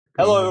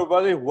Hello, Go ahead.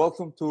 everybody.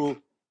 Welcome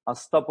to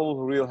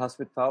Unstoppable Real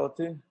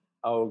Hospitality.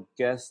 Our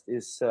guest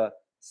is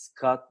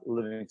Scott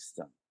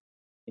Livingston.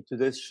 In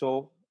today's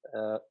show,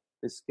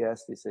 this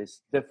guest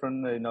is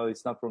different.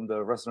 He's not from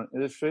the restaurant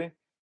industry.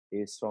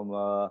 He's from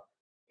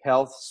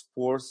health,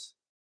 sports,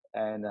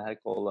 and I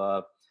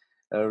call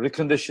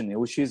reconditioning,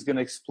 which he's going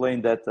to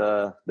explain that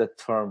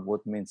term,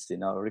 what it means,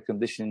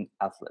 reconditioning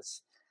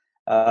athletes.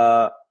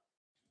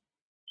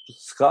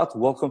 Scott,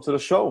 welcome to the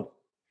show.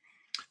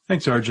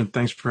 Thanks, Arjun.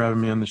 Thanks for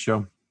having me on the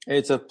show.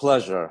 It's a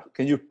pleasure.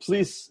 Can you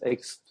please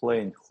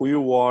explain who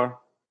you are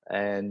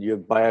and your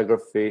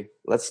biography?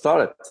 Let's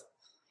start it.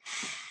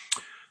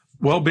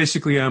 Well,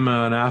 basically, I'm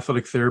an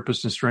athletic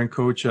therapist and strength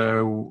coach,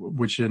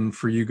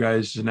 for you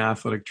guys is an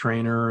athletic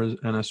trainer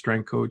and a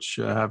strength coach.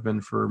 Have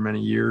been for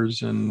many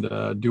years and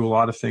do a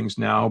lot of things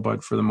now.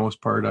 But for the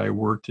most part, I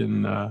worked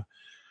in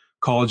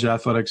college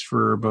athletics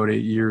for about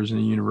 8 years in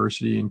a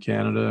university in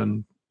Canada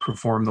and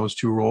performed those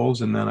two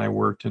roles. And then I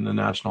worked in the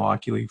National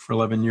Hockey League for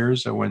 11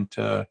 years. I went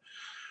to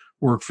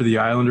work for the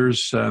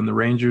Islanders and the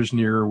Rangers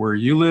near where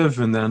you live,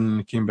 and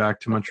then came back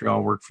to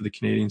Montreal, worked for the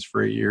Canadiens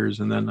for 8 years.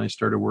 And then I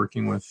started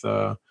working with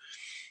a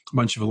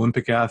bunch of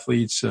Olympic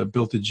athletes,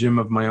 built a gym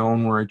of my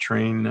own where I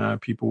train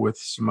people with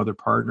some other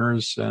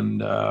partners.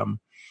 And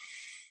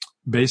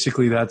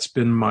basically that's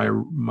been my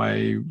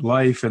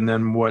life. And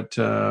then what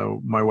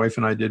my wife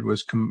and I did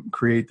was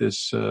create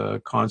this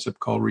concept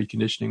called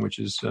reconditioning, which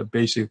is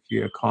basically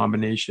a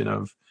combination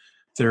of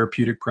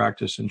therapeutic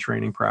practice and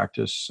training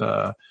practice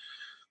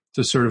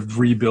to sort of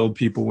rebuild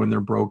people when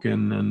they're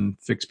broken and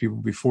fix people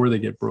before they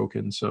get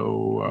broken.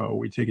 So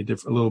we take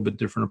a little bit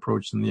different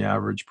approach than the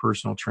average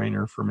personal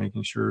trainer for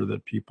making sure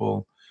that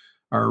people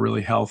are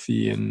really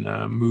healthy and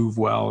move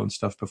well and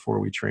stuff before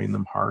we train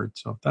them hard.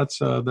 So that's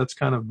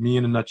kind of me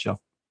in a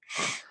nutshell.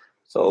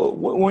 So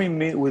when we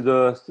mean with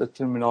the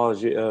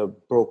terminology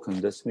broken,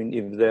 does mean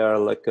if they are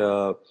like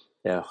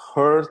they're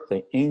hurt,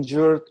 they're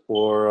injured,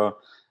 or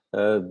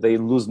they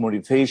lose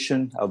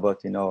motivation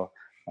about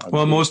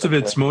well, most of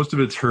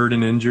it's hurt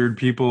and injured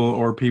people,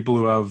 or people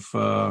who have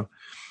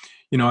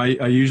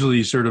I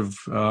usually sort of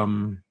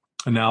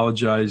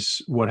analogize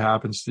what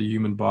happens to the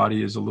human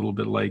body is a little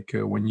bit like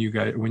when you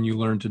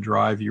learn to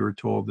drive, you were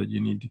told that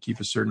you need to keep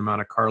a certain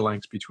amount of car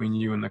lengths between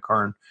you and the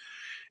car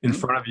in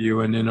front of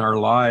you. And in our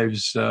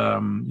lives,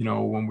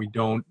 when we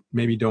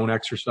don't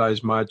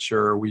exercise much,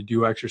 or we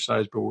do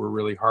exercise, but we're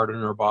really hard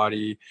on our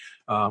body,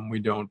 we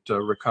don't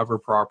recover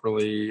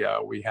properly.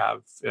 We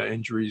have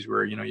injuries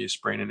where, you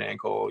sprain an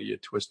ankle, you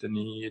twist a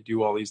knee, you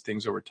do all these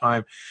things over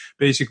time.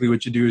 Basically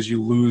what you do is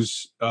you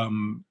lose,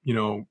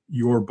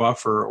 your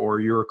buffer or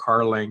your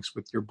car lengths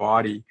with your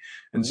body.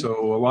 And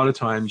so a lot of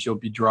times you'll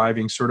be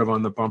driving sort of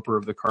on the bumper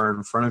of the car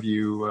in front of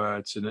you.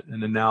 It's an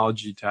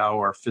analogy to how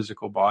our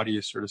physical body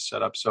is sort of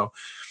set up. So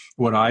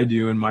what I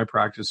do in my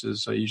practice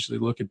is I usually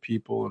look at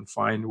people and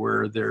find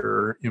where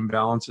their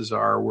imbalances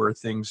are, where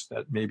things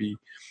that maybe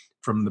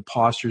from the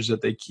postures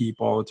that they keep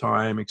all the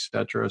time, et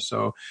cetera.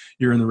 So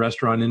you're in the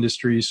restaurant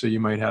industry, so you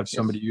might have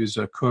somebody who's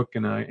a cook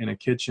in a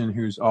kitchen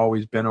who's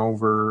always been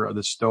over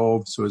the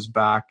stove, so his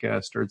back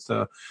starts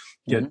to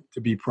get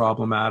to be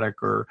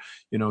problematic, or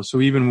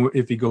so even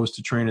if he goes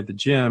to train at the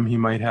gym, he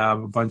might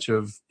have a bunch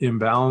of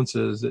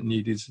imbalances that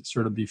need to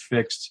sort of be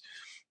fixed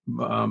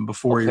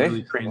before he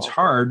really trains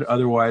hard.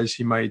 Otherwise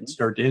he might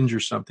start to injure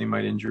something,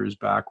 might injure his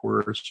back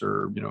worse,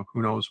 or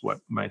who knows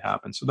what might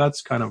happen. So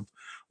that's kind of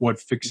what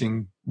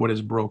fixing what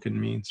is broken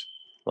means.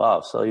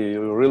 Wow. So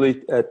you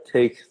really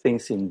take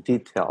things in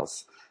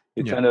details.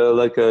 You kind of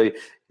like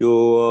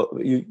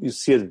you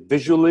see it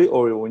visually,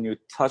 or when you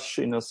touch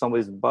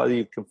somebody's body,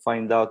 you can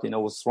find out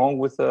what's wrong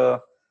with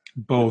both.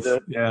 Both.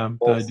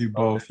 I do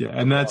both. Yeah,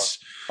 and that's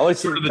it's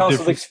sort of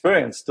the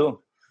experience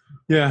too.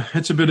 Yeah,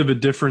 it's a bit of a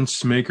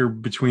difference maker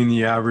between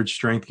the average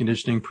strength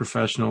conditioning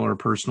professional or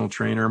personal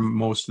trainer.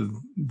 Most of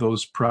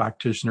those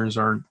practitioners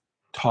aren't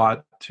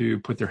taught to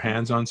put their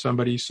hands on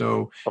somebody.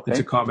 So it's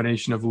a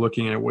combination of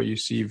looking at what you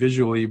see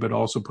visually, but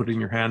also putting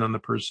your hand on the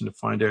person to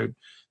find out,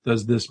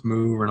 does this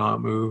move or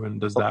not move,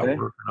 and does that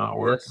work or not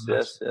work?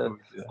 Yes.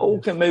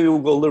 Okay, maybe we'll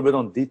go a little bit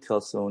on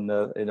details on,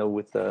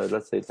 with,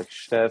 let's say, like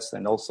chefs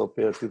and also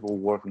people who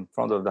work in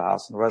front of the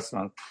house in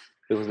restaurant,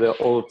 because they're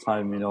all the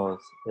time,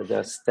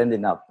 they're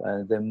standing up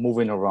and they're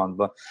moving around,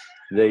 but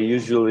they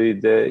usually,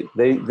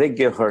 they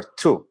get hurt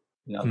too.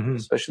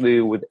 Especially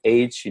with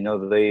age,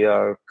 they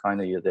are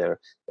kind of their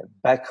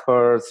back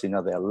hurts,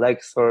 their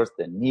legs hurts,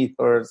 their knee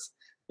hurts,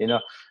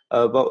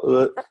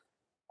 but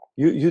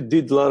you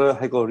did a lot of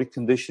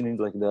reconditioning,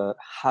 like the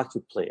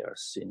hockey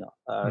players,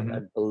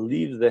 I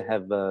believe they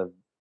have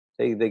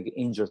they get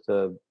injured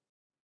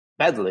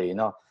badly,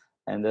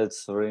 and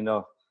that's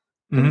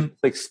can you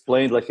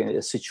explain like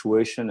a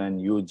situation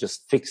and you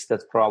just fix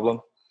that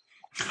problem?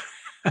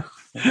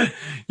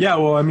 Yeah,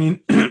 well, I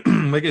mean,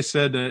 like I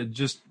said,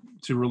 just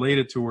to relate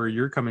it to where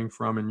you're coming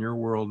from in your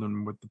world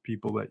and with the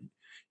people that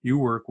you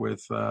work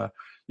with,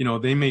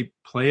 they may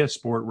play a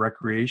sport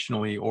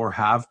recreationally or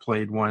have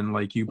played one,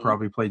 like you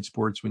probably played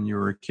sports when you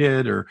were a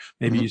kid, or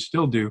maybe you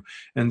still do.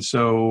 And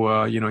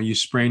so, you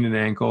sprained an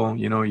ankle,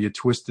 you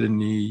twisted a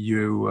knee,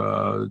 you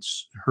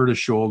hurt a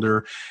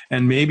shoulder,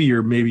 and maybe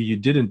you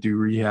didn't do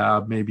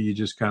rehab. Maybe you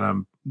just kind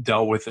of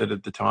dealt with it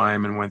at the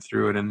time and went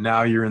through it. And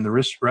now you're in the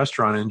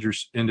restaurant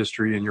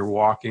industry and you're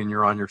walking,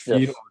 you're on your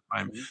feet all the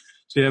time.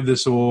 So you have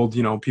this old,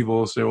 people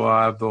will say, well,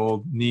 I have the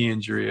old knee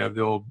injury, I have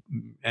the old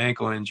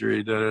ankle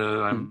injury,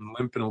 I'm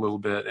limping a little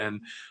bit. And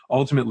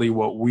ultimately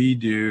what we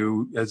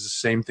do as the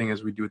same thing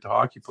as we do with the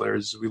hockey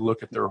players is we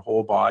look at their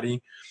whole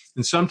body.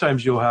 And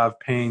sometimes you'll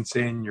have pain,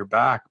 say, in your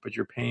back, but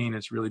your pain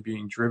is really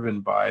being driven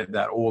by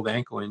that old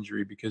ankle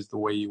injury because the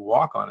way you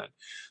walk on it.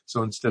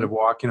 So instead of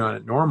walking on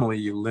it normally,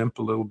 you limp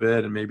a little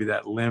bit, and maybe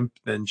that limp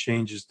then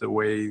changes the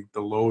way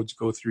the loads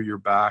go through your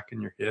back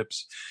and your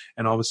hips,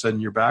 and all of a sudden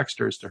your back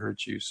starts to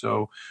hurt you.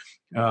 So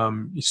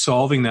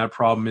solving that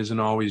problem isn't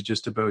always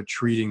just about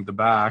treating the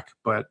back,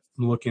 but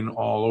looking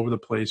all over the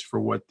place for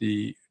what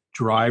the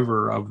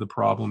driver of the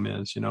problem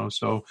is,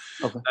 so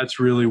that's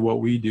really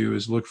what we do,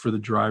 is look for the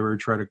driver,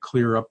 try to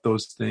clear up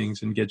those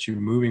things and get you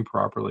moving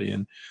properly.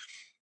 And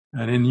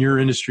in your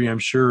industry, I'm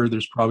sure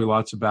there's probably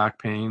lots of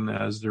back pain,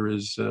 as there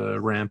is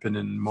rampant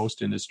in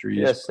most industries.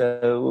 Yes,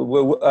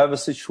 I have a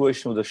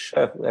situation with a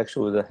chef,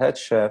 actually with a head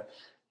chef.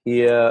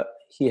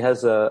 He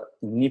has a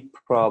knee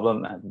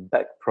problem and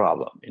back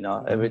problem,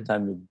 every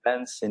time he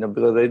bends,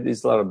 because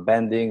there's a lot of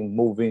bending,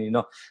 moving,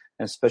 and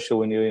especially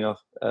when you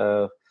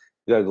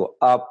gotta go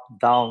up,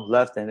 down,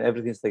 left, and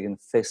everything's like in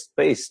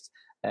fast-paced.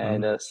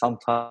 And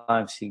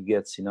sometimes he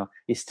gets,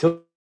 he's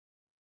still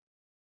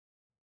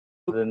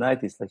the night.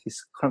 It's like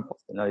he's crumpled,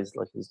 it's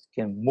like he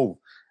can't move.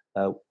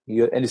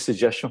 You any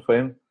suggestion for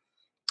him?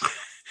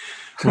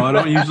 Well, I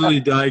don't usually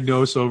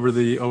diagnose over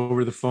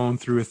the phone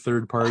through a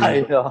third party.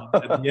 I know.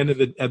 At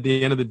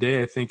the end of the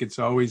day, I think it's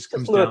always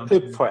comes down to a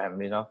tip to, for him,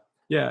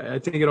 Yeah, I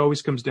think it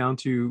always comes down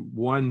to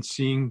one,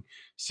 seeing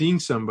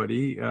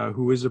somebody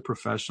who is a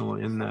professional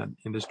in that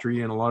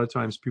industry, and a lot of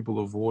times people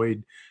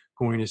avoid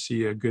going to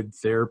see a good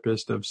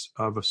therapist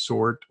of a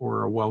sort,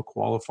 or a well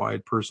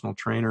qualified personal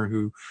trainer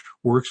who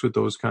works with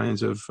those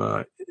kinds of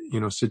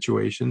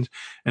situations,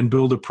 and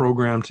build a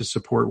program to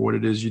support what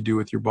it is you do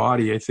with your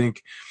body. I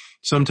think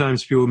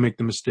sometimes people make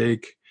the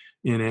mistake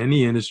in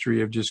any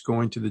industry of just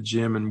going to the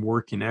gym and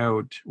working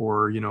out,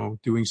 or,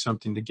 doing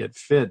something to get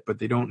fit, but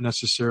they don't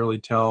necessarily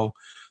tell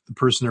the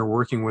person they're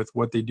working with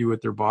what they do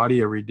with their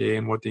body every day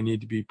and what they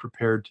need to be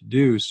prepared to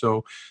do.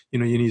 So, you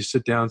need to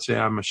sit down and say,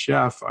 I'm a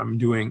chef, I'm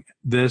doing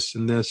this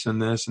and this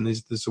and this, and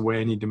this is the way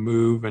I need to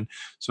move. And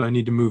so I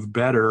need to move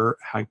better.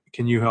 How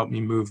can you help me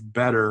move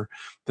better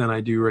than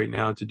I do right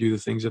now to do the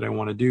things that I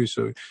want to do?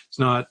 So it's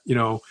not,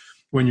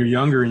 when you're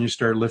younger and you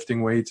start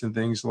lifting weights and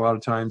things, a lot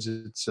of times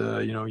it's,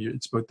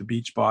 it's about the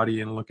beach body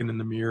and looking in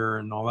the mirror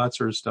and all that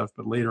sort of stuff.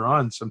 But later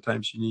on,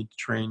 sometimes you need to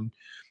train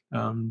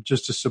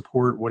just to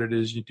support what it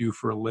is you do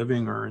for a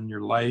living, or in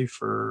your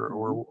life,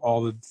 or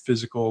all the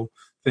physical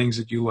things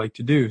that you like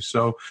to do.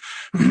 So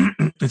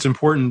it's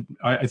important.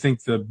 I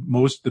think the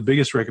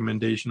biggest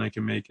recommendation I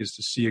can make is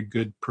to see a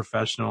good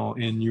professional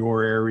in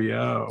your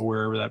area,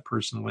 wherever that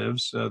person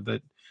lives,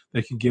 that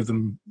they can give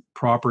them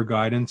proper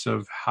guidance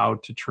of how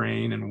to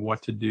train and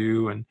what to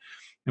do and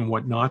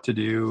what not to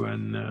do,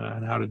 and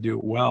how to do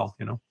it well,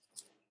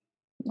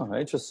 Oh,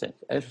 interesting.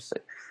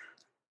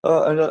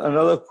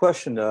 Another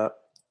question,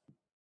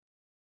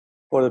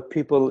 for the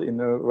people in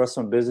the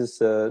restaurant business,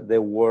 they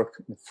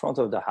work in front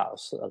of the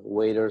house, like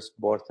waiters,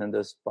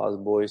 bartenders,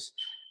 busboys,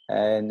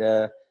 and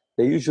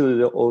they usually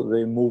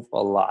they move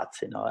a lot,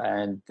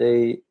 and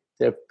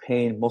their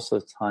pain most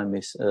of the time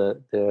is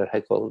their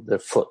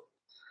foot.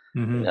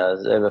 Mm-hmm.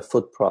 They have a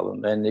foot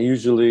problem, and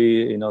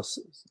usually, a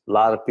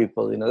lot of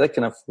people, they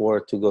can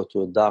afford to go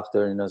to a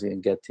doctor, they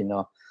can get,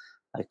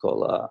 I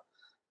call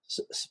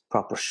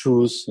proper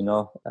shoes,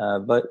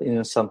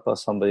 but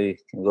somebody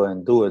can go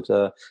and do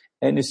it.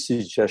 Any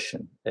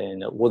suggestion,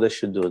 what they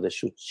should do? They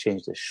should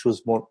change their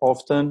shoes more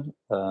often,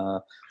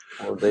 or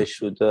they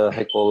should,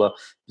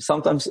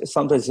 sometimes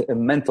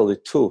mentally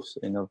too.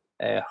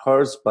 It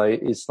hurts, but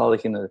it's not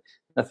like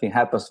nothing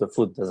happens to the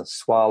foot, doesn't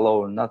swallow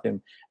or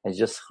nothing. It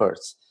just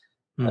hurts.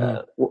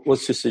 Mm-hmm.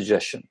 What's your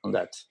suggestion on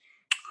that?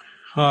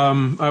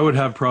 I would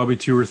have probably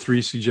 2 or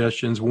 3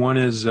 suggestions. One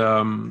is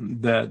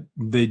that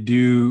they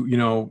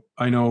do,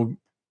 I know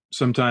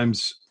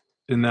sometimes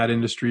in that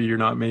industry you're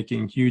not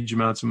making huge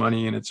amounts of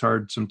money, and it's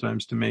hard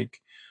sometimes to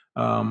make,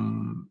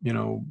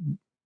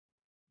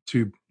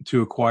 to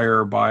acquire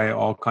or buy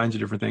all kinds of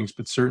different things.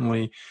 But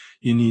certainly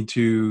you need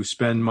to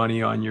spend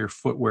money on your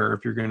footwear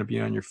if you're going to be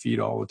on your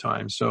feet all the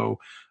time. So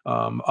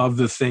of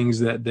the things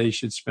that they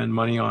should spend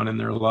money on in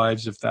their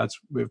lives, if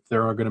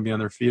they're going to be on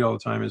their feet all the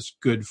time, is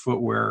good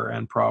footwear,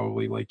 and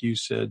probably, like you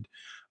said,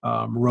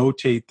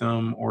 rotate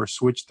them or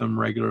switch them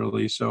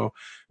regularly. So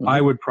I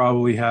would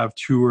probably have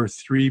 2 or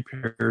 3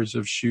 pairs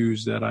of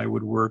shoes that I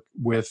would work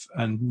with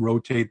and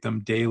rotate them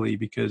daily,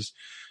 because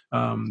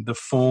the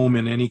foam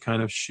in any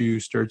kind of shoe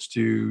starts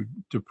to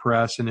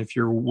depress. And if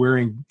you're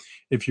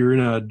in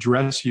a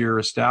dressier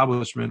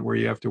establishment where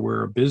you have to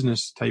wear a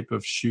business type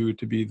of shoe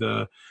to be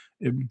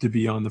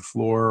on the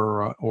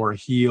floor, or a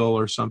heel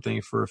or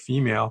something for a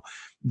female,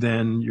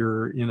 then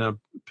you're in a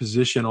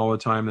position all the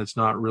time that's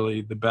not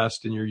really the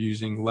best, and you're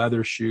using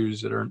leather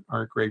shoes that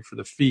aren't great for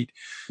the feet.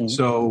 Mm-hmm.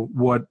 So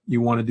what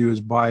you want to do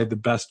is buy the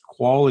best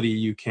quality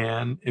you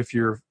can. If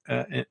you're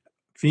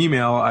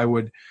female, I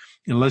would,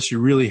 unless you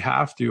really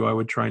have to, I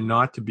would try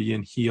not to be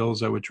in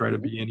heels. I would try to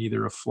be in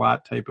either a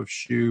flat type of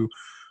shoe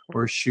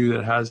or a shoe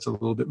that has a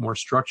little bit more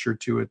structure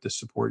to it to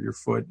support your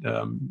foot.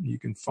 You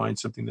can find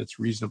something that's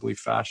reasonably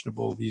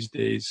fashionable these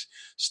days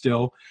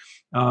still.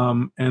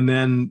 And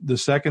then the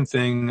second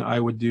thing I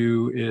would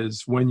do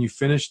is, when you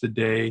finish the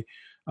day,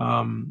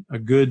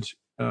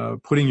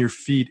 putting your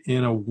feet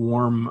in a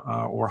warm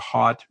or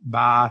hot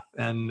bath,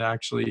 and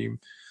actually,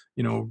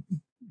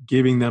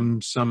 giving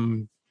them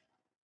some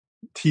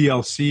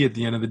TLC at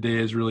the end of the day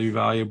is really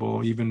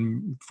valuable,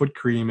 even foot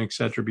cream,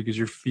 etc., because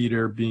your feet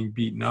are being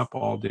beaten up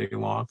all day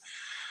long.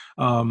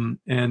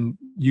 And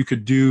you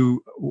could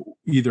do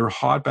either a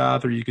hot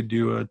bath, or you could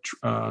do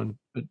a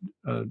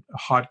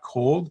hot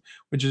cold,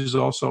 which is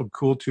also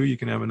cool too. You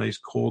can have a nice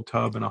cold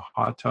tub and a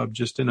hot tub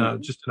just in a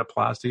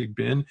plastic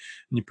bin, and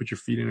you put your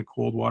feet in a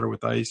cold water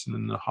with ice, and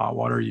then the hot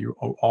water, you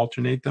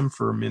alternate them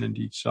for a minute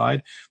each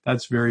side.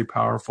 That's very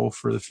powerful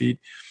for the feet.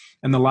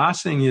 And the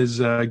last thing is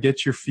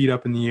get your feet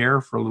up in the air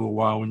for a little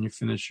while when you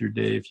finish your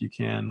day, if you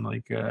can.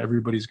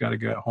 Everybody's got to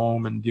get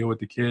home and deal with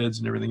the kids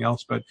and everything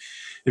else. But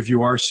if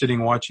you are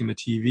sitting watching the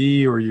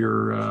TV, or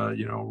you're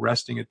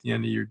resting at the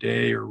end of your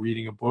day, or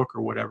reading a book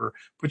or whatever,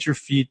 put your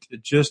feet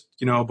just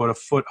about a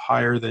foot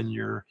higher than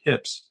your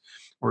hips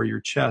or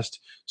your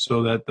chest,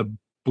 so that the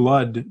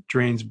blood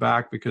drains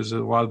back, because a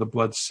lot of the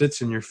blood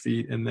sits in your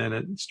feet, and then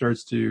it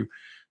starts to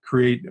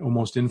create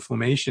almost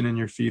inflammation in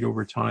your feet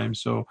over time.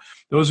 So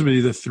those would be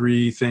the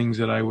three things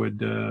that I would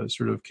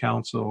sort of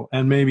counsel.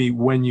 And maybe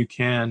when you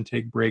can,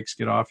 take breaks,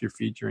 get off your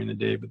feet during the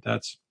day. But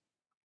that's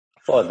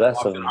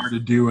often hard to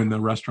do in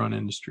the restaurant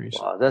industry.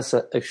 Wow, that's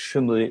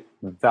extremely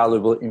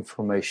valuable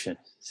information.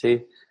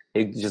 See,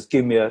 it just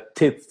give me a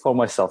tip for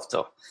myself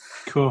too.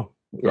 Cool.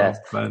 Yes,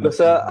 because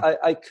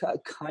I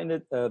kind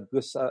of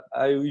because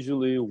I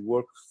usually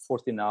work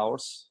 14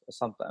 hours,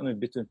 sometimes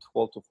between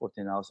 12 to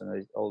 14 hours, and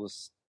I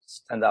always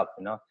stand up,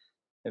 and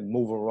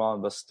move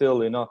around. But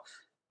still,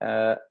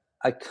 I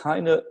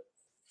kind of,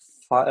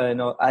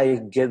 I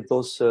get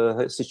those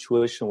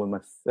situations when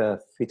my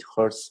feet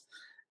hurts.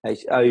 I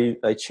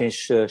change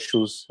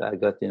shoes. I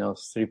got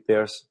 3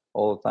 pairs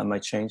all the time. I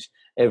change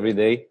every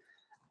day.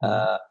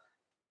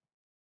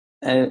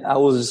 And I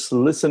was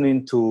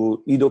listening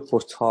to Ido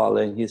Portal,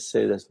 and he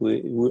said that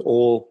we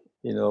all,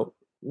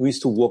 we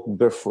used to walk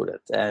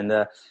barefooted,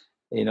 and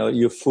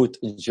your foot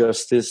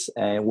justice.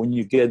 And when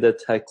you get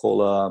that I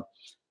call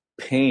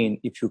pain,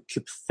 if you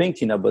keep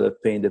thinking about the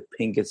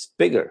pain gets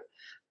bigger.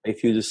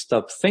 If you just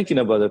stop thinking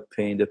about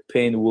the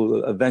pain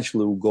will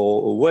eventually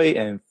go away,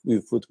 and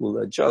your foot will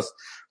adjust.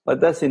 But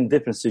that's in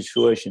different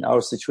situation.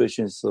 Our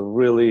situation is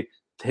really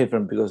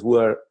different because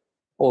we're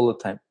all the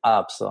time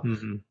up. So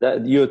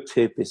that your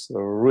tip is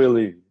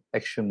really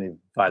extremely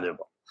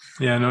valuable.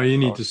 Yeah, no, you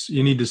need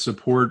to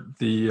support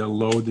the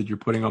load that you're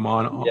putting them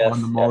on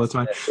them all the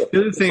time. Yes.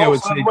 The other thing I would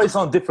say, everybody's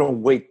on different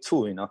weight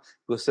too,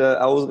 because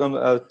I was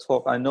gonna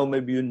talk. I know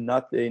maybe you're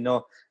not, in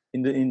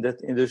that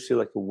industry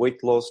like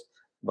weight loss,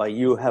 but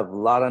you have a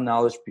lot of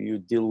knowledge. You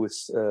deal with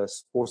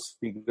sports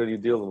figures, you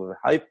deal with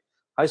high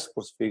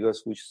sports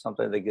figures, which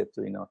sometimes they get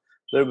to a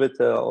little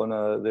bit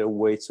on their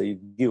weight, so you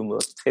give them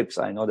tips.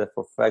 I know that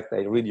for a fact.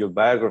 I read your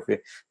biography,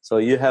 so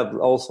you have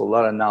also a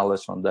lot of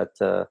knowledge on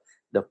that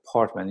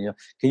department.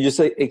 Can you just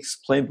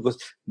explain, because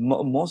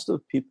most of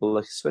the people,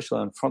 like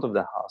especially in front of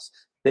the house,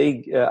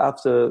 they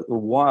after a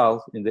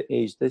while in the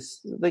age,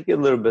 they get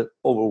a little bit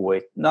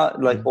overweight,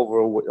 not like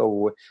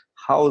overweight.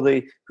 How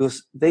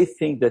because they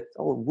think that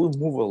we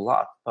move a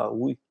lot,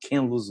 we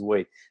can't lose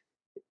weight.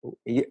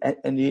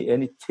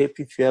 Any tip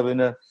if you have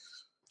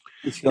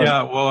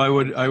Yeah, well,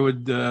 I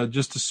would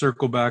just to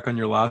circle back on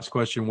your last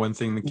question, one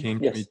thing that came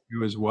to me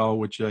too as well,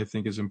 which I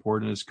think is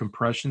important, is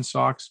compression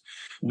socks.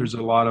 There's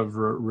a lot of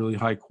really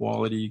high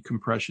quality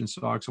compression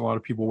socks. A lot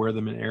of people wear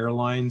them in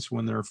airlines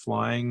when they're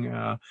flying,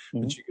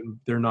 but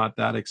they're not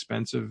that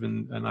expensive,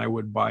 and I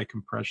would buy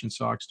compression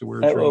socks to wear.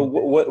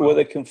 Where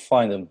they can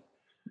find them?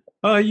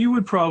 You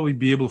would probably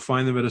be able to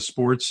find them at a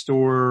sports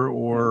store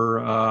or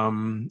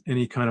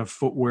any kind of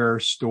footwear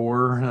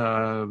store.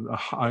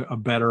 A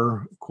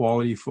better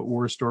quality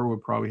footwear store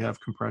would probably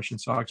have compression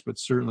socks, but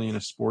certainly in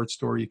a sports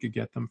store you could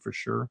get them for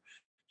sure.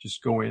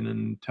 Just go in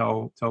and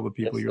tell the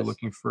people you're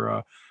looking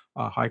for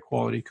high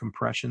quality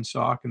compression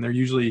sock, and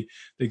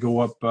they go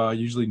up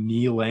usually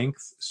knee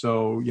length,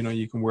 so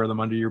you can wear them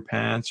under your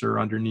pants or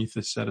underneath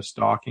a set of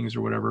stockings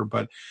or whatever,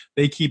 but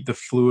they keep the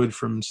fluid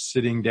from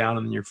sitting down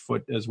in your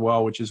foot as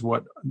well, which is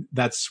what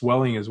that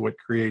swelling is what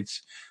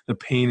creates the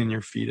pain in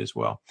your feet as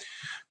well.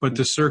 But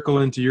to circle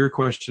into your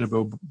question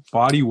about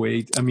body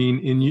weight, I mean,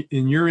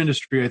 in your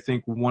industry, I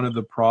think one of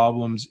the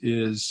problems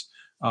is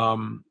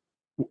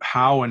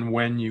how and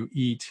when you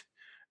eat.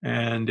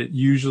 And it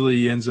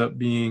usually ends up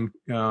being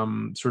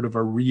sort of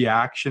a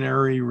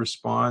reactionary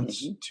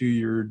response to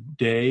your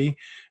day,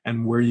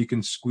 and where you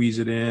can squeeze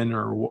it in,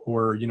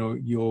 or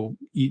you'll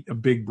eat a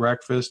big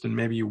breakfast and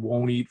maybe you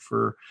won't eat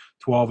for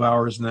 12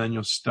 hours, and then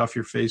you'll stuff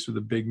your face with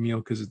a big meal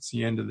because it's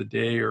the end of the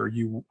day, or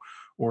you'll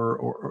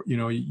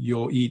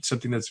eat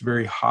something that's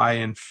very high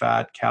in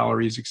fat,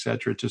 calories,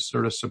 etc., to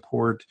sort of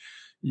support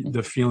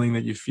the feeling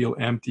that you feel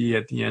empty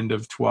at the end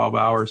of 12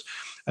 hours.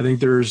 I think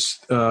there's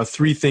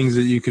 3 things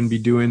that you can be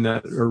doing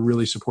that are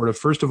really supportive.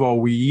 First of all,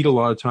 we eat a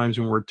lot of times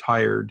when we're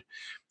tired,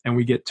 and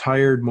we get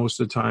tired most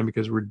of the time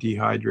because we're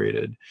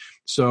dehydrated.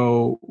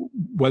 So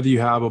whether you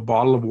have a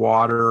bottle of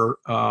water,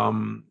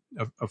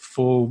 a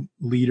full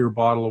liter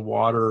bottle of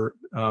water,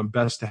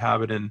 best to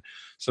have it in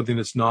something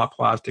that's not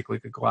plastic,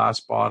 like a glass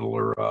bottle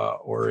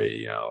or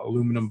a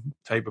aluminum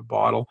type of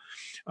bottle,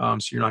 so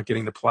you're not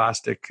getting the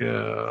plastic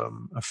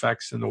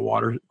effects in the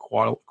water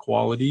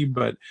quality.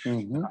 But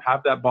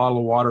have that bottle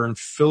of water and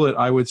fill it.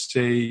 I would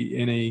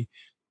say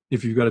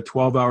if you've got a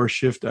 12-hour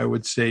shift, I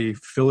would say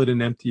fill it and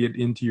empty it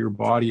into your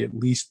body at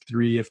least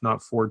 3, if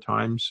not 4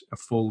 times a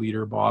full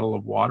liter bottle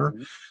of water.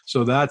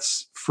 So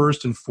that's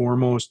first and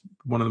foremost.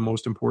 One of the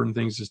most important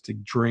things is to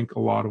drink a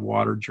lot of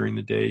water during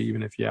the day,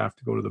 even if you have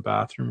to go to the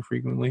bathroom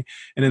frequently.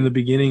 And in the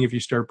beginning, if you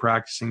start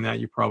practicing that,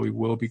 you probably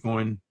will be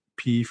going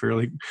pee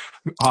fairly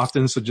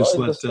often. So just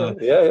let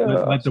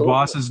the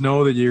bosses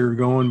know that you're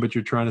going, but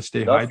you're trying to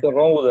stay hydrated. Nothing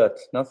wrong with that.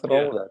 Nothing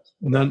wrong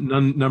with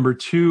that. Number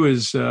 2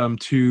 is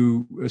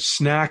to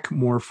snack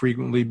more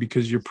frequently,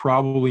 because you're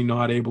probably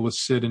not able to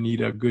sit and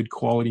eat a good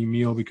quality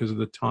meal because of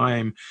the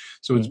time.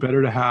 So it's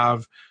better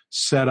to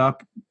set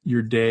up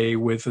your day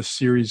with a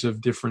series of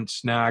different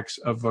snacks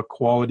of a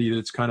quality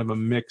that's kind of a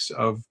mix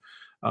of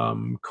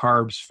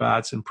carbs,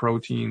 fats, and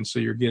proteins. So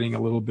you're getting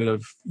a little bit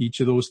of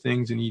each of those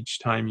things in each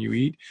time you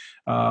eat.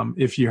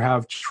 If you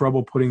have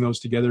trouble putting those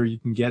together, you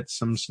can get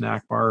some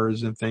snack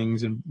bars and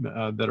things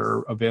that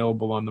are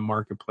available on the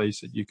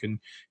marketplace that you can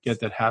get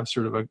that have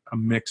sort of a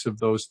mix of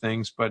those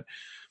things. But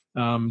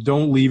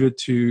don't leave it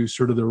to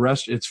sort of the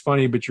rest. It's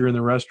funny, but you're in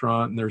the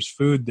restaurant and there's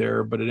food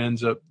there, but it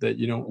ends up that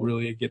you don't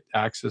really get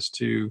access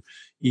to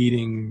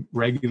eating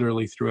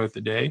regularly throughout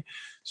the day.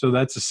 So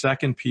that's the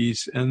second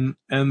piece. And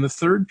the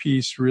third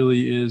piece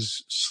really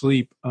is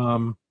sleep.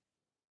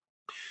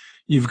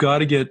 You've got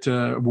to get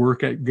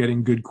work at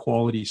getting good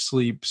quality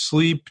sleep.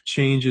 Sleep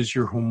changes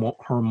your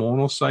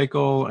hormonal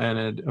cycle, and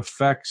it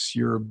affects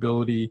your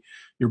ability.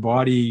 Your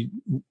body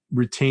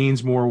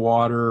retains more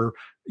water.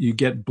 You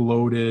get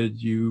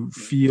bloated. You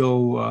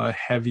feel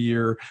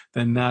heavier.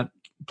 Then that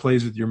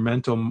plays with your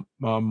mental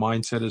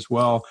mindset as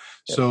well.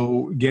 Yes.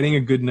 So getting a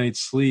good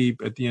night's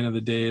sleep at the end of the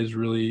day is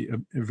really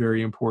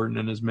very important,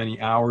 and as many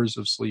hours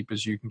of sleep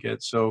as you can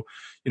get. So,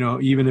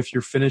 even if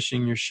you're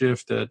finishing your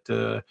shift at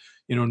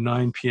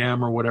 9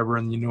 p.m. or whatever,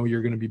 and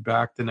you're going to be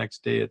back the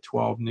next day at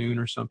 12 noon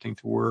or something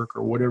to work,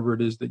 or whatever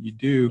it is that you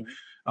do,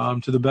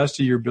 to the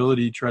best of your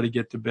ability, try to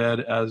get to bed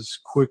as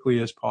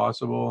quickly as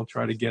possible.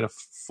 Try to get a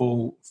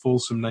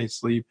fulsome night's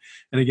sleep.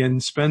 And again,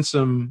 spend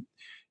some,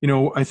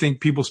 I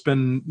think people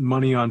spend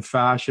money on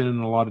fashion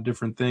and a lot of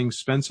different things.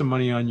 Spend some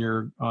money on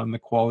the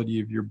quality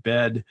of your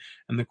bed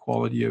and the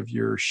quality of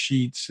your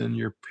sheets and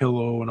your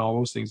pillow and all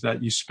those things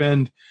that you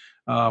spend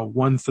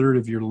 1/3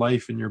 of your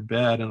life in your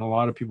bed. And a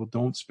lot of people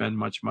don't spend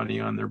much money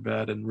on their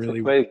bed, and really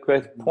great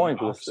point.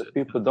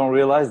 People don't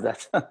realize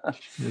that.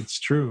 It's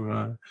true.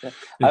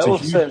 I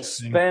also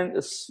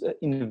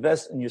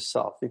invest in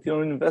yourself. If you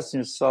don't invest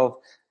in yourself,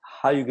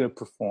 how are you going to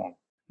perform?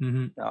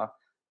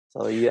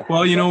 So yeah.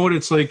 Well, you know what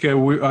it's like. I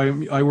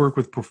work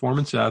with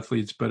performance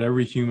athletes, but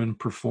every human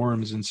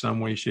performs in some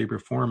way, shape, or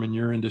form. In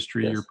your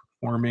industry, yes. You're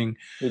performing.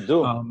 You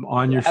do.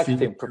 On your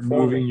feet, you're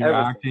moving, you're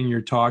acting,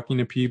 you're talking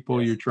to people,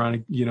 yes. You're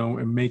trying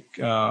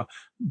to,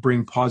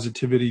 bring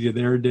positivity to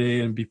their day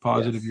and be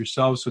positive yes.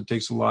 yourself. So it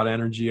takes a lot of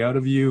energy out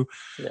of you.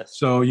 Yes.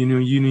 So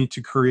you need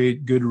to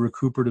create good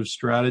recuperative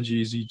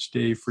strategies each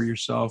day for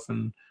yourself,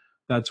 and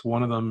that's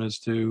one of them is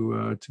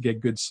to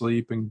get good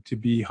sleep and to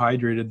be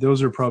hydrated.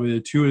 Those are probably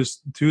the two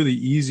of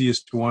the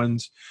easiest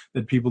ones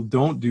that people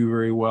don't do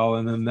very well.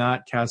 And then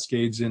that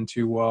cascades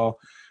into,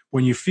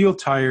 when you feel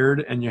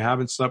tired and you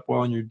haven't slept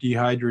well and you're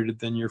dehydrated,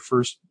 then your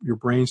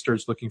brain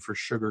starts looking for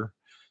sugar.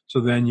 So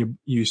then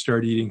you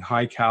start eating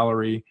high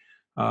calorie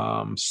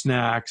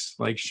snacks,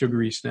 like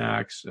sugary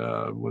snacks,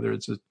 whether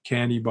it's a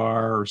candy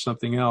bar or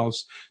something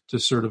else, to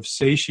sort of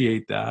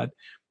satiate that.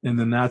 And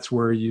then that's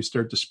where you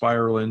start to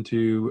spiral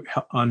into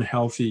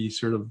unhealthy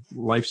sort of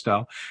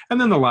lifestyle.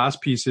 And then the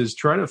last piece is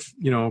try to,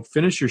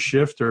 finish your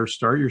shift or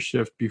start your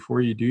shift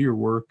before you do your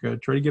work.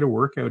 Try to get a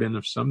workout in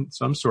of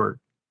some sort.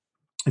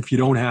 If you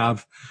don't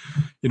have,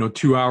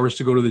 2 hours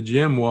to go to the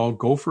gym, well,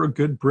 go for a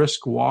good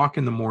brisk walk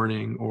in the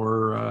morning.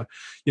 Or,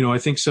 I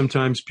think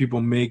sometimes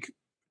people make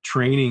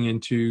training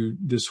into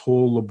this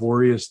whole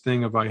laborious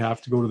thing of I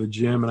have to go to the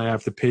gym and I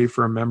have to pay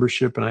for a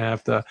membership and I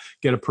have to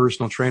get a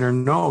personal trainer.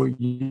 No,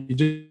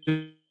 you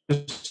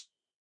just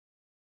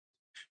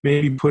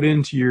maybe put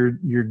into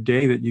your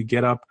day that you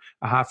get up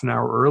a half an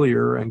hour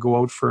earlier and go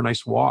out for a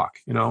nice walk,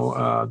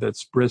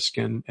 that's brisk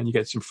and you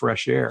get some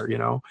fresh air,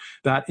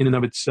 that in and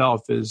of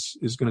itself is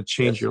going to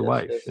change your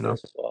life,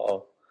 Yes.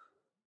 Wow.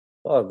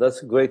 Oh,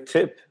 that's a great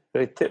tip.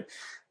 Great tip.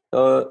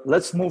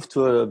 Let's move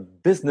to a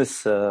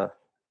business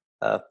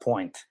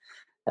point.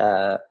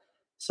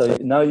 So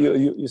now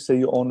you say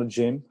you own a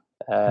gym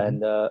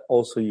and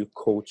also you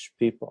coach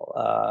people.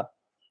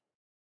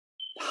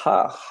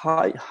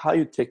 How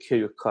you take care of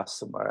your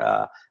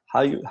customer?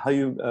 How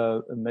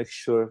you make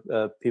sure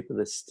people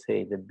that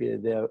stay,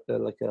 they're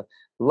like a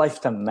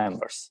lifetime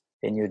members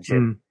in your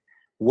gym?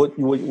 What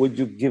would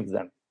you give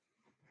them?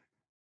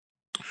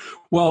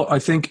 Well, I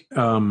think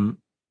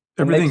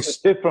everything's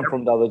different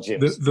from the other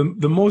gyms.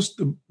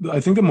 I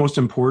think the most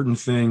important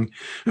thing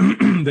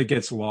that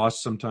gets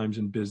lost sometimes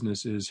in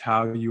business is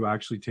how you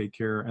actually take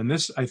care. And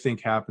this, I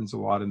think, happens a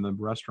lot in the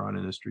restaurant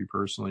industry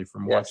personally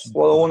from watching.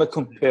 Well, I want to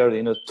compare,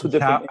 two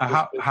different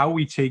how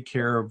we take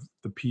care of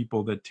the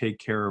people that take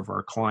care of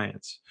our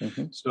clients.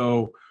 Mm-hmm.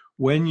 So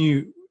when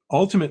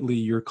ultimately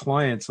your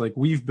clients, like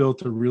we've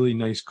built a really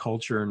nice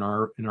culture in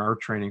our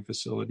training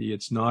facility.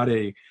 It's not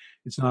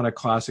a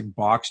classic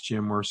box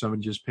gym where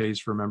somebody just pays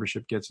for a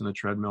membership, gets in a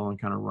treadmill and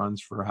kind of runs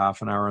for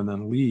half an hour and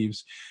then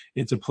leaves.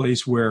 It's a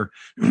place where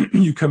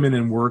you come in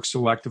and work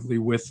selectively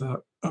with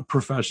a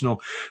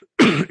professional,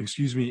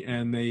 excuse me,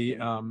 and they,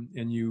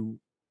 and you,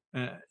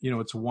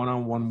 it's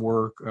one-on-one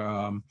work.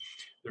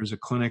 There's a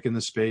clinic in the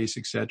space,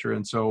 et cetera.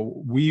 And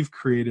so we've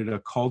created a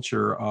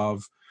culture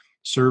of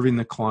serving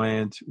the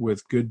client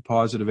with good,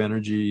 positive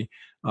energy,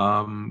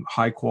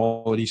 high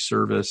quality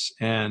service,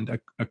 and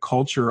a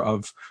culture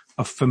of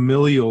a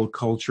familial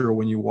culture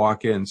when you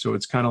walk in. So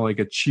it's kind of like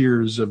a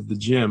Cheers of the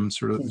gym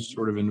sort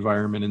of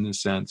environment in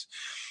this sense.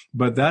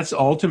 But that's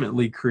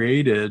ultimately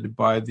created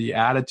by the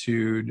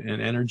attitude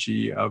and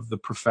energy of the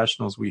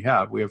professionals we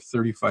have. We have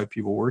 35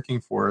 people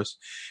working for us,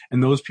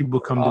 and those people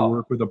come to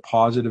work with a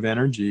positive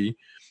energy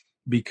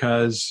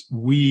because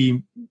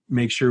we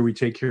make sure we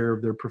take care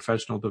of their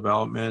professional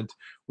development.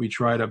 We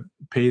try to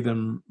pay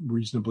them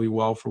reasonably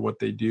well for what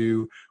they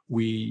do.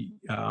 We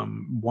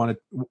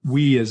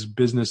we as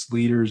business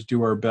leaders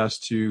do our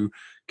best to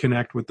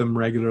connect with them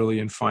regularly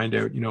and find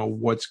out,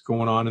 what's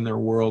going on in their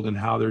world and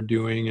how they're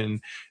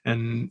doing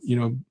and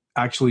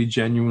actually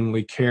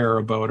genuinely care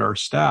about our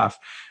staff.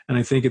 And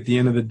I think at the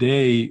end of the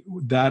day,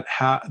 that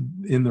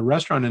in the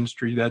restaurant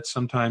industry, that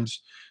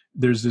sometimes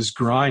there's this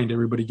grind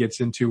everybody gets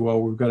into. Well,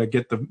 we've got to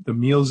get the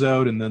meals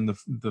out, and then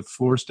the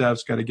floor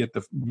staff's got to get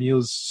the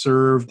meals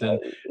served, and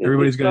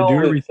everybody's got to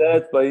do everything.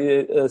 That, but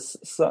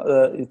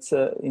it's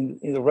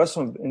in the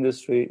restaurant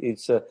industry,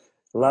 it's a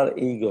lot of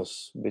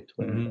egos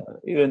between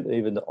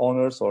even the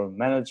owners or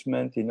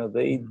management.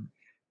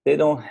 They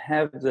don't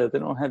have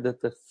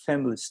the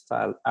family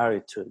style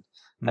attitude.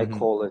 I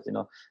call it,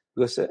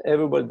 because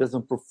everybody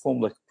doesn't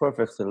perform like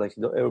perfectly. Like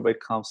everybody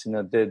comes in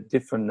the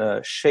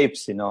different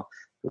shapes,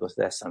 because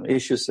there's some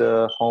issues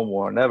home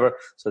or whatever,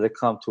 so they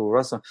come to a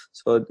restaurant.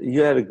 So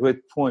you had a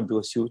great point,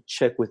 because you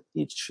check with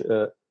each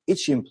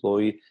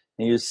employee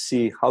and you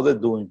see how they're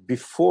doing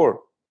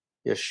before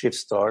your shift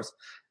starts,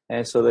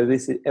 and so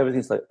that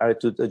everything's like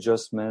attitude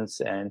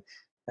adjustments, and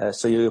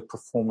so your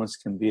performance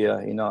can be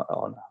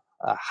on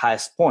a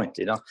highest point.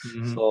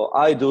 So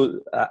I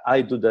do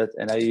that,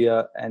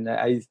 and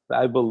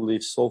I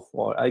believe so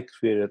far I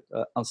created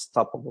an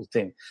unstoppable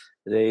team.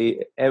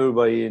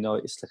 Everybody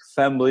it's like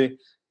family.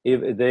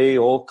 If they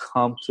all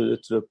come to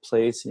the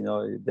place,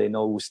 they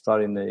know we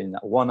start in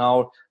 1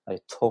 hour. I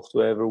talk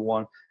to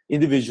everyone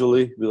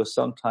individually, because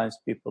sometimes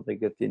people, they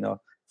get,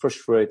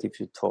 frustrated if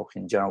you talk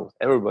in general with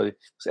everybody,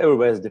 because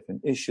everybody has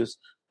different issues.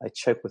 I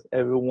check with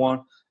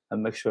everyone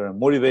and make sure I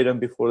motivate them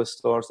before it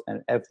starts,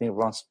 and everything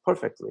runs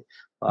perfectly.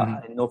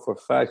 I know for a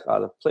fact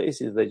other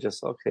places, they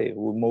just, okay,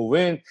 we move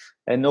in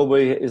and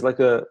nobody is like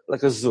a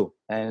zoo,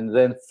 and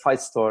then fight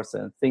starts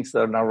and things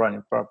that are not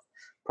running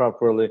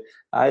properly.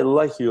 I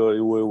like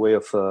your way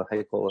of how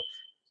you call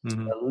it,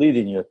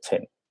 leading your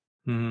team.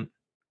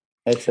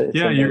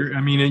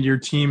 Your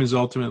team is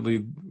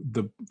ultimately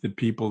the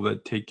people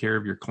that take care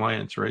of your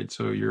clients, right?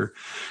 So your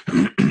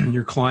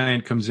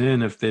client comes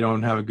in, if they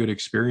don't have a good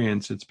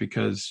experience, it's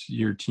because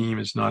your team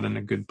is not in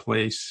a good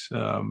place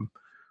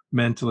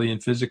mentally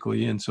and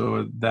physically, and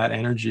so that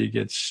energy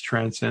gets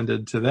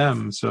transcended to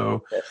them.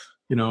 So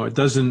it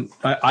doesn't.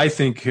 I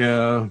think.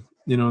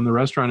 In the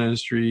restaurant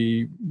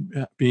industry,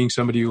 being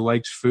somebody who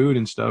likes food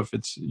and stuff,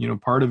 it's,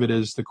 part of it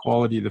is the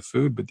quality of the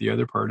food, but the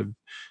other part of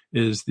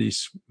is the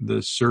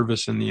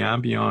service and the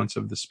ambiance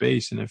of the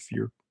space. And if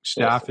your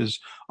staff is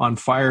on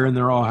fire and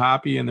they're all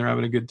happy and they're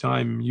having a good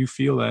time, you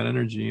feel that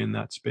energy in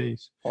that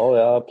space. Oh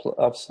yeah,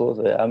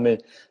 absolutely. I mean,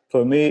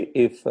 for me,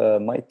 if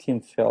my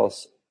team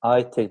fails,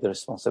 I take the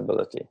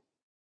responsibility.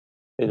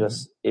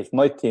 Because if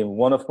my team,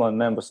 one of my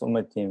members on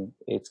my team,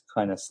 it's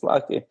kind of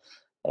slacky,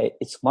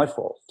 it's my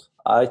fault.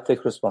 I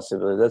take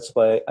responsibility. That's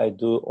why I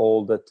do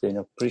all that,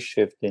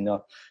 pre-shift,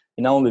 not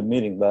only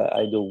meeting, but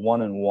I do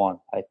one-on-one.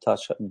 I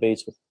touch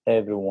base with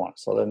everyone.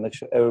 So I make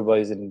sure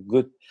everybody's in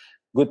good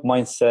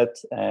mindset,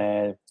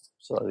 and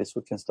so at least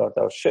we can start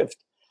our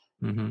shift.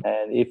 And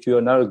if you're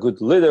not a good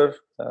leader,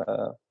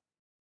 of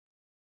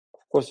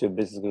course your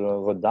business is going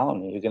to go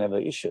down. You're going to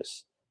have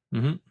issues.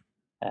 And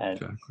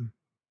exactly.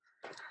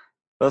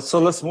 So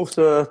let's move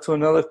to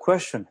another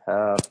question.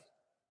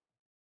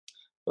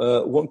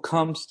 When it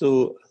comes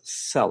to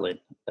selling,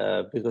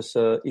 because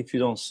if you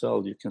don't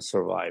sell, you can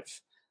survive.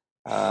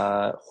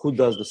 Who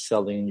does the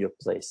selling in your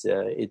place?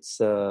 It's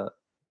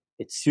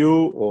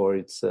you, or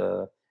it's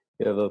you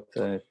have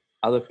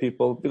other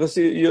people, because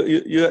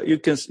you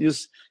can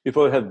use, you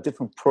probably have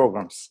different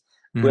programs.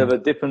 We have a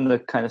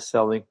different kind of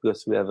selling,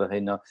 because we have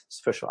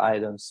special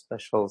items,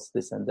 specials,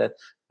 this and that.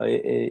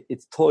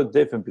 It's totally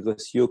different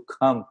because you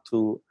come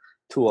to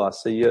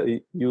us, so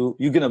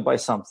you're gonna buy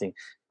something,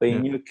 but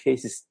in your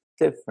case it's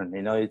different.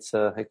 It's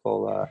I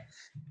call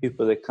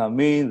people that come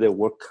in, they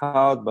work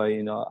out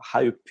by how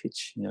you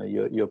pitch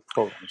your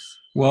programs.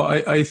 Well,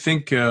 I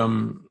think I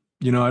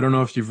don't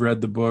know if you've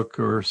read the book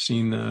or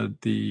seen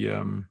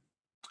the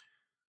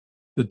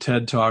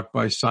TED Talk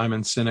by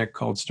Simon Sinek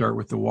called "Start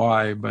with the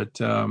Why," but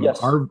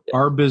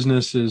our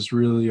business is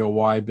really a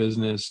why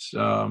business,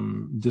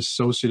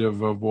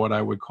 dissociative of what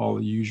I would call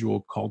the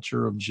usual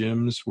culture of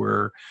gyms,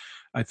 where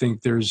I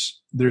think there's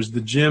the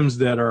gyms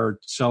that are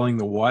selling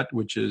the what,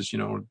 which is, the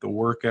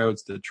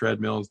workouts, the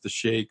treadmills, the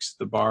shakes,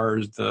 the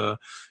bars,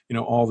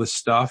 all the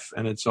stuff.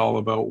 And it's all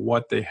about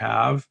what they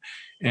have.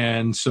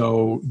 And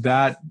so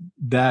that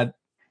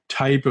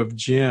type of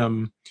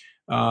gym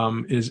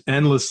is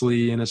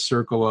endlessly in a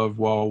circle of,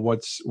 well,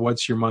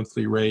 what's your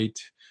monthly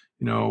rate?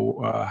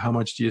 How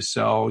much do you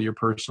sell your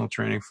personal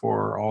training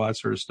for? All that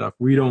sort of stuff.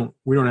 We don't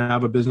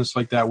have a business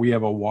like that. We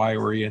have a why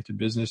oriented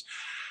business.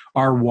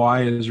 Our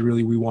why is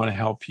really, we want to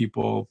help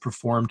people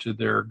perform to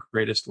their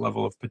greatest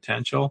level of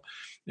potential.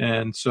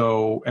 And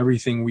so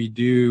everything we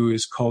do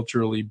is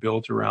culturally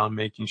built around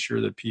making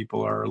sure that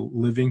people are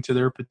living to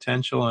their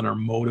potential and are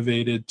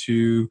motivated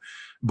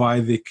by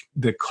the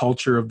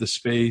culture of the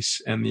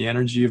space and the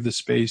energy of the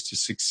space to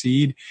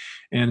succeed.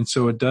 And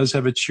so it does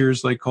have a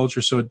cheers-like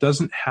culture. So it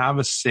doesn't have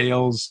a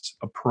sales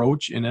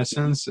approach in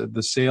essence.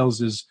 The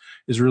sales is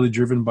really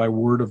driven by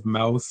word of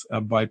mouth,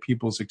 by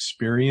people's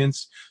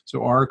experience.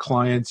 So our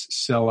clients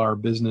sell our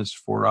business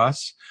for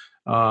us.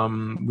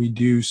 We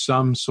do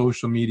some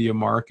social media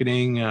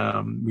marketing.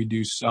 We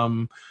do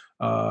some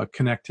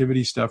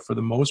connectivity stuff. For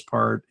the most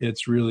part,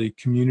 it's really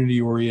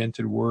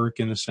community-oriented work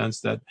in the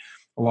sense that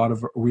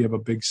we have a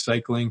big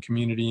cycling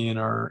community in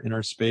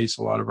our space.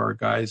 A lot of our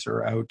guys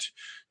are out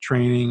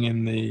training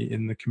in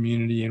the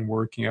community and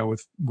working out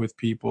with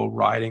people,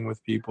 riding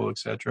with people,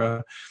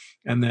 etc.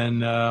 And then,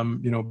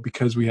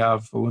 because we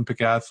have Olympic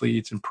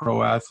athletes and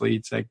pro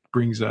athletes, that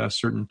brings a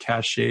certain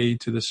cachet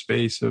to the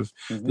space of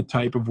the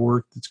type of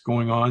work that's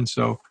going on.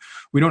 So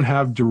we don't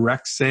have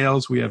direct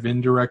sales. We have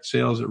indirect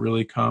sales that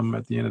really come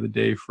at the end of the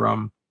day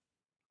from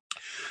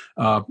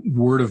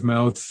word of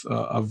mouth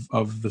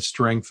of the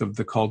strength of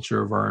the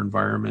culture of our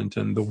environment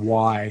and the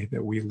why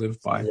that we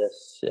live by.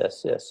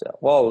 Yes.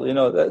 Well,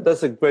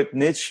 that's a great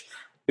niche,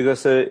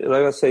 because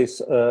like I say,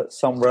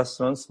 some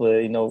restaurants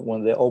where,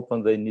 when they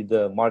open, they need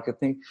the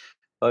marketing.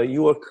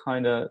 You are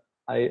kind of,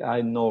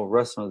 I know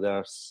restaurants that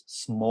are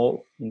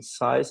small in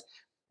size,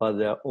 but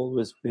they're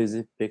always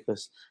busy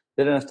because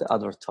they don't have to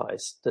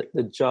advertise.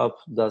 The job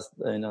does,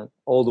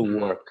 all the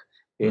work.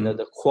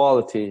 The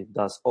quality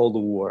does all the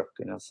work,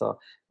 so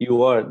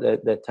you are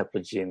that type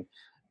of gym.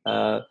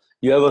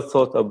 You ever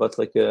thought about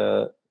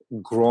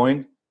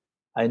growing?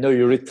 I know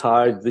you're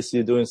retired,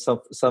 you're doing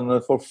some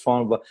for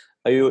fun, but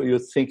are you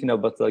thinking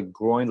about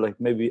growing,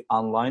 maybe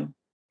online,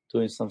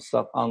 doing some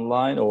stuff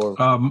online, or?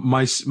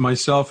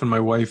 Myself and my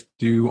wife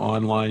do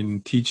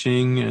online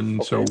teaching.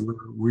 And so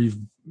we've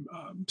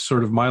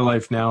sort of, my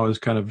life now is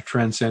kind of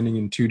transcending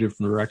in two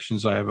different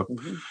directions. I have a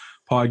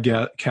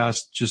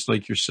podcast just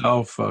like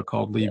yourself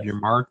called Leave Your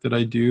Mark that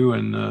I do,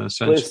 and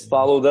please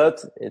follow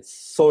that. It's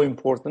so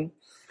important,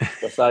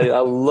 because I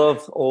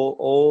love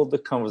all the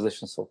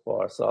conversations so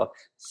far. So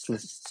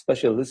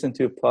especially listening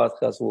to your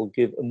podcast will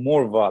give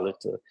more value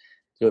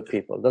to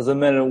people. Doesn't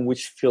matter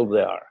which field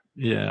they are.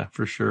 Yeah,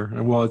 for sure.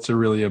 Well, it's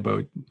really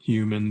about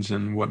humans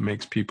and what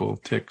makes people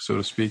tick, so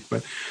to speak.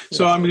 But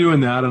so I'm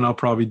doing that, and I'll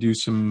probably do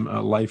some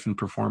life and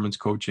performance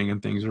coaching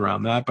and things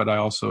around that. But I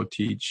also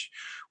teach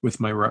with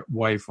my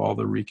wife all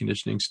the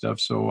reconditioning stuff.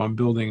 So I'm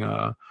building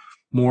a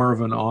more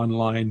of an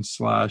online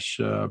slash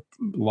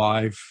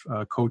live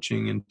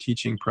coaching and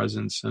teaching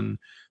presence. And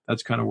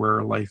that's kind of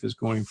where life is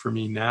going for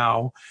me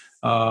now.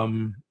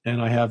 And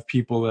I have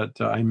people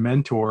that I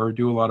mentor,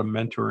 do a lot of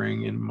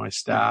mentoring in my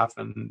staff,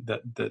 and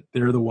that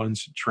they're the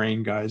ones who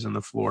train guys on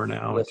the floor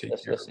now and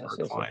take care of our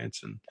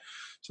clients. And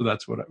so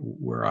that's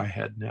where I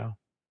head now.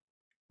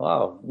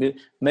 Wow,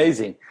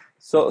 amazing.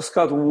 So,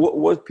 Scott,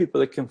 what people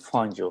that can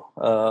find you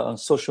on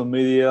social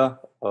media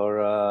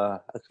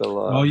or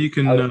well, you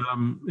can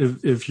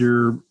if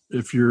your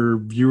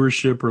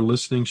viewership or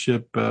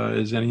listenership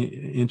is any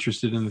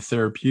interested in the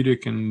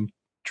therapeutic and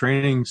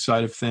training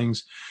side of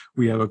things,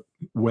 we have a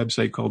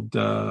website called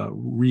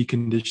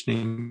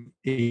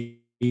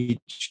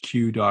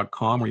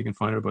reconditioninghq.com where you can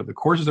find out about the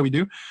courses that we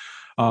do.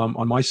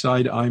 On my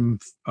side, I'm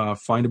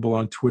findable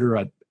on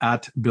Twitter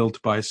at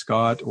Built by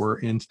Scott, or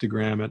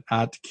Instagram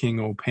at King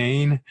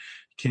O'Pain,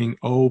 King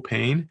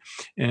O'Pain.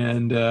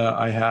 And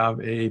I have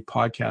a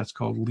podcast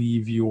called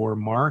Leave Your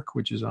Mark,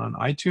 which is on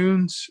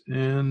iTunes.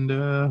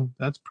 And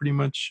that's pretty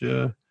much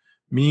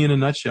me in a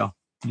nutshell.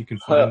 You can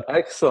find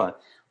excellent.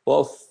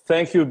 Well,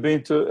 thank you for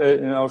being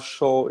in our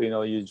show.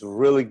 You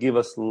really give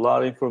us a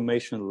lot of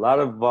information, a lot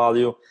of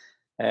value,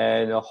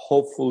 and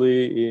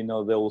hopefully, they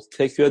will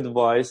take your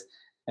advice.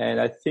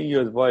 And I think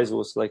your advice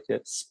was like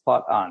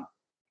spot on.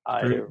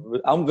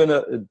 I'm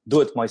gonna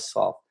do it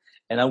myself,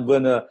 and I'm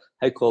gonna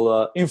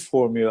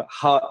inform you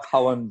how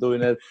I'm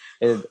doing it,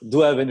 and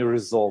do I have any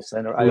results.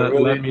 And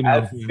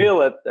I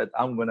feel it that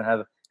I'm gonna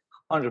have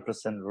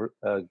 100%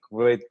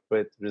 great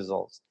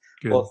results.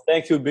 Good. Well,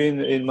 thank you for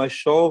being in my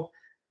show.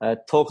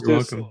 Talk to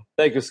you soon.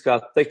 Thank you,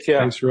 Scott. Take care.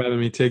 Thanks for having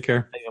me. Take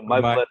care. My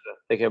pleasure.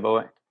 Take care.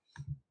 Bye-bye.